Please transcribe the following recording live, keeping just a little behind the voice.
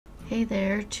Hey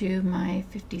there to my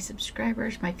 50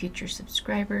 subscribers, my future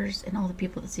subscribers, and all the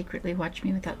people that secretly watch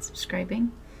me without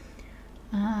subscribing.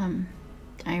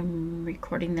 I'm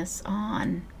recording this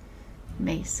on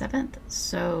May 7th,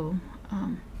 so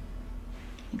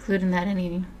including that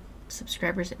any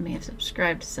subscribers that may have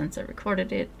subscribed since I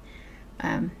recorded it.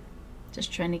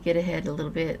 Just trying to get ahead a little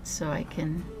bit so I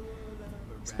can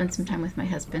spend some time with my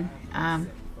husband.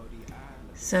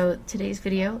 So today's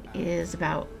video is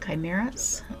about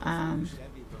chimeras. I'll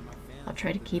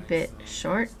try to keep it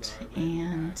short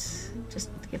and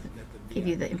just give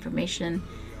you the information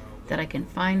that I can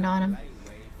find on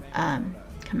them.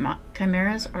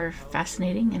 Chimeras are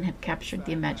fascinating and have captured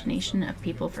the imagination of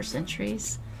people for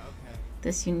centuries.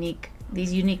 These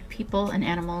unique people and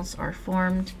animals are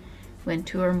formed when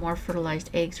two or more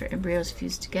fertilized eggs or embryos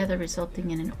fuse together,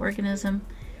 resulting in an organism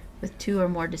with two or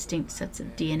more distinct sets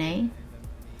of DNA.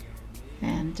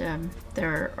 And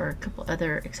there are a couple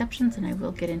other exceptions, and I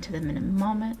will get into them in a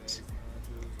moment.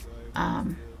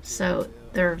 So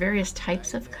there are various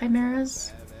types of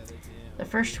chimeras. The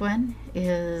first one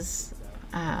is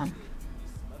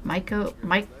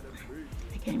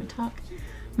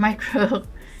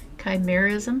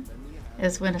microchimerism,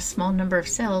 is when a small number of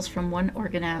cells from one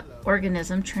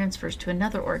organism transfers to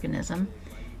another organism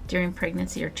during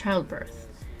pregnancy or childbirth.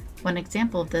 One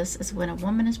example of this is when a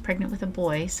woman is pregnant with a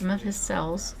boy, some of his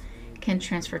cells can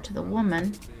transfer to the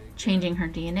woman, changing her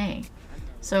DNA.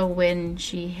 So when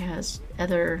she has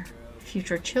other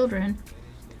future children,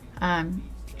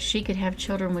 she could have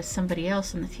children with somebody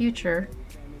else in the future,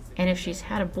 and if she's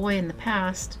had a boy in the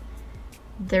past,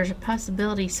 there's a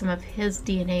possibility some of his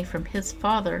DNA from his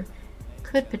father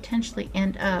could potentially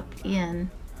end up in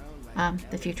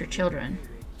the future children.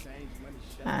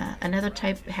 Another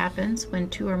type happens when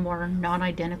two or more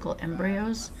non-identical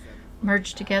embryos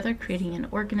merge together, creating an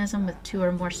organism with two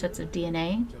or more sets of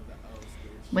DNA.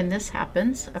 When this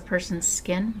happens, a person's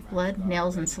skin, blood,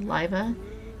 nails, and saliva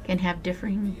can have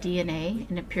differing DNA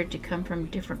and appear to come from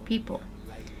different people.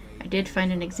 I did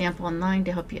find an example online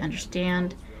to help you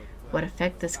understand what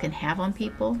effect this can have on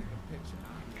people.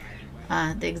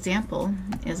 The example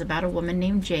is about a woman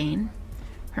named Jane.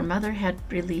 Her mother had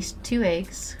released two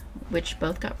eggs, which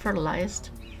both got fertilized.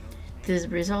 The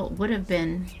result would have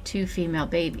been two female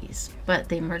babies, but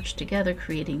they merged together,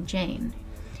 creating Jane.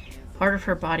 Part of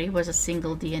her body was a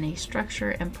single DNA structure,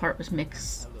 and part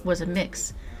was a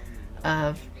mix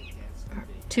of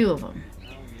two of them.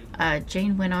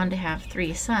 Jane went on to have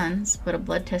 3 sons, but a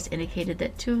blood test indicated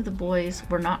that 2 of the boys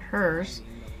were not hers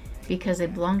because they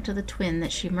belonged to the twin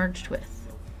that she merged with.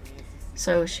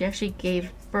 So she actually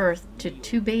gave birth to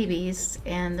 2 babies,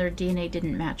 and their DNA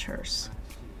didn't match hers.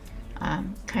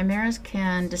 Chimeras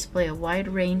can display a wide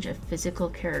range of physical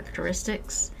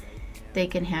characteristics. They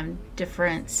can have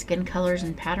different skin colors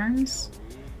and patterns,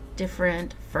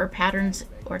 different fur patterns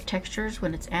or textures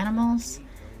when it's animals.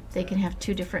 They can have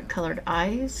 2 different colored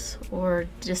eyes, or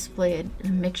display a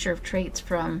mixture of traits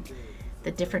from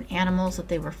the different animals that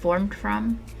they were formed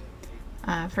from.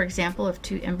 For example, if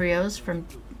 2 embryos from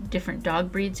different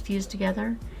dog breeds fuse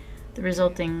together, the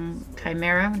resulting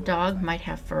chimera dog might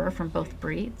have fur from both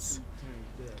breeds.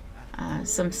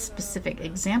 Some specific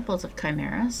examples of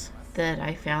chimeras that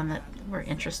I found that were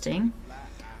interesting.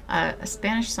 A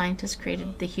Spanish scientist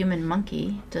created the human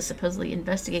monkey to supposedly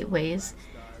investigate ways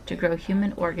to grow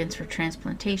human organs for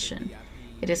transplantation.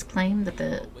 It is claimed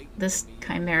that this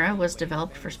chimera was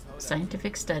developed for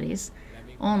scientific studies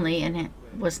only, and it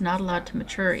was not allowed to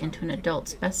mature into an adult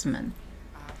specimen.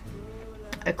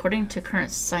 According to current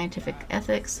scientific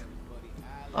ethics,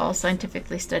 all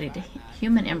scientifically studied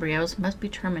human embryos must be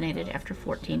terminated after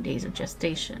 14 days of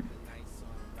gestation.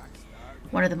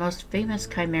 One of the most famous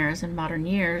chimeras in modern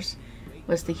years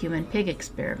was the human pig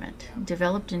experiment.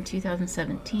 Developed in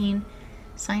 2017,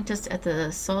 scientists at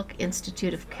the Salk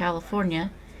Institute of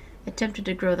California attempted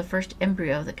to grow the first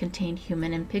embryo that contained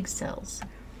human and pig cells.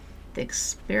 The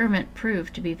experiment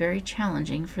proved to be very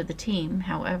challenging for the team.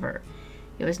 However,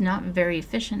 it was not very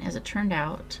efficient, as it turned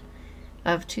out.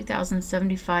 Of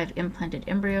 2,075 implanted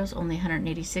embryos, only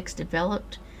 186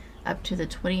 developed up to the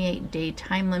 28-day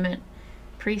time limit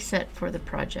preset for the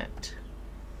project.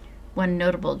 One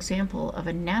notable example of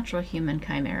a natural human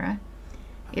chimera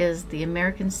is the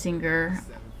American singer,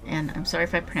 and I'm sorry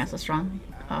if I pronounce this wrong,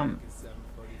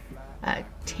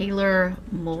 Taylor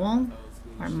Moll,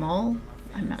 I'm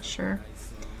not sure.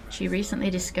 She recently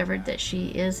discovered that she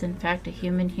is in fact a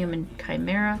human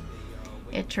chimera.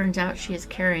 It turns out she is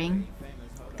carrying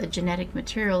the genetic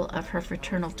material of her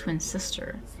fraternal twin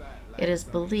sister. It is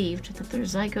believed that their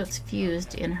zygotes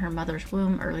fused in her mother's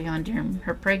womb early on during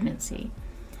her pregnancy.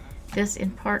 This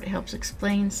in part helps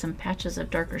explain some patches of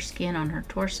darker skin on her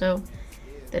torso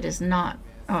that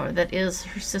is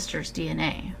her sister's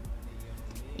DNA.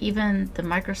 Even the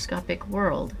microscopic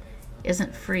world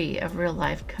isn't free of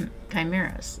real-life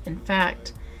chimeras. In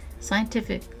fact,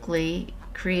 scientifically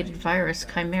created virus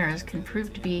chimeras can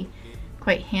prove to be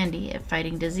quite handy at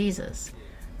fighting diseases.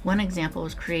 One example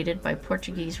was created by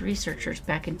Portuguese researchers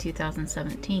back in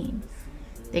 2017.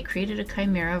 They created a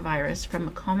chimera virus from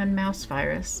a common mouse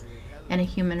virus and a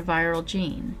human viral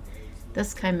gene.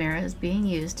 This chimera is being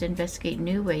used to investigate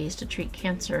new ways to treat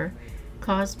cancer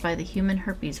caused by the human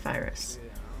herpes virus.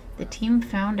 The team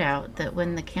found out that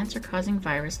when the cancer-causing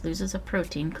virus loses a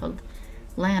protein called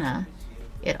LANA,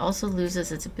 it also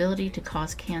loses its ability to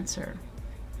cause cancer.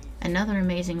 Another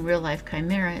amazing real-life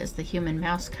chimera is the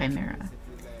human-mouse chimera.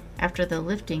 After the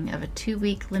lifting of a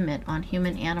 2-week limit on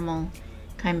human-animal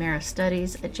chimera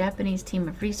studies, a Japanese team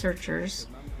of researchers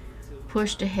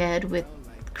pushed ahead with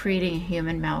creating a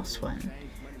human-mouse one.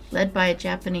 Led by a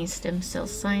Japanese stem cell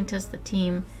scientist, the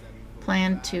team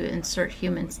planned to insert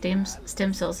human stem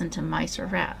cells into mice or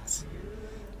rats.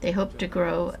 They hoped to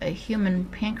grow a human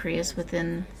pancreas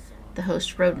within the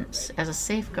host rodents. As a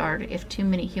safeguard, if too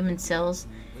many human cells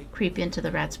creep into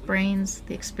the rats' brains,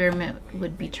 the experiment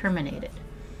would be terminated.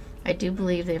 I do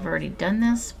believe they've already done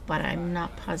this, but I'm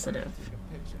not positive.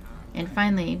 And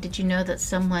finally, did you know that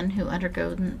someone who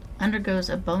undergoes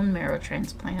a bone marrow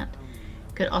transplant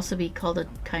could also be called a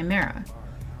chimera?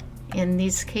 In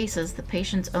these cases, the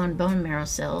patient's own bone marrow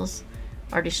cells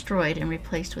are destroyed and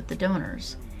replaced with the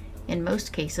donors. In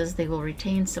most cases, they will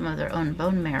retain some of their own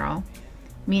bone marrow,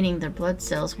 meaning their blood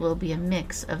cells will be a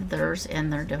mix of theirs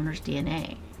and their donor's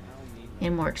DNA.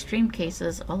 In more extreme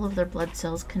cases, all of their blood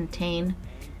cells contain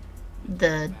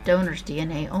the donor's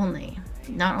DNA only.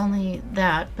 Not only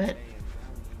that, but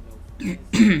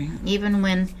even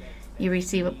when you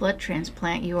receive a blood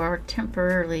transplant, you are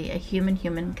temporarily a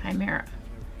human-human chimera.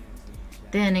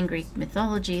 Then, in Greek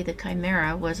mythology, the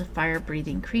chimera was a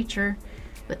fire-breathing creature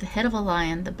with the head of a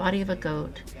lion, the body of a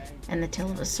goat, and the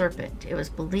tail of a serpent. It was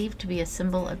believed to be a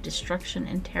symbol of destruction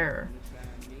and terror.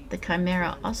 The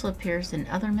chimera also appears in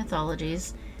other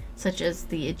mythologies, such as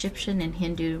the Egyptian and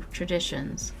Hindu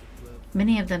traditions.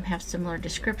 Many of them have similar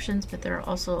descriptions, but there are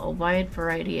also a wide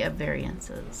variety of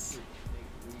variances.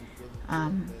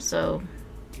 So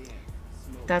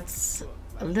that's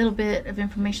a little bit of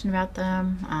information about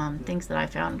them, things that I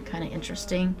found kind of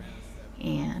interesting,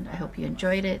 and I hope you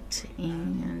enjoyed it.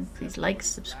 And please like,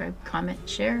 subscribe, comment,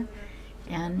 share.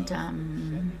 And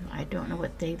I don't know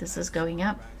what day this is going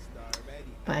up,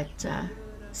 but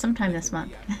sometime this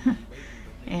month.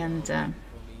 And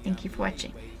thank you for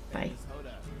watching. Bye.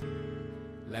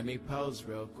 Let me pose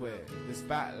real quick. The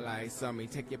spotlight's on me,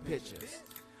 take your pictures.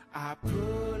 I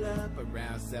pull up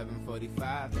around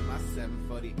 7:45 in my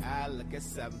 740. I look at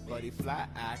 740 fly.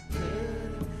 I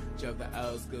could drove the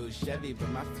old school Chevy, but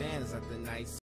my fans are the nice.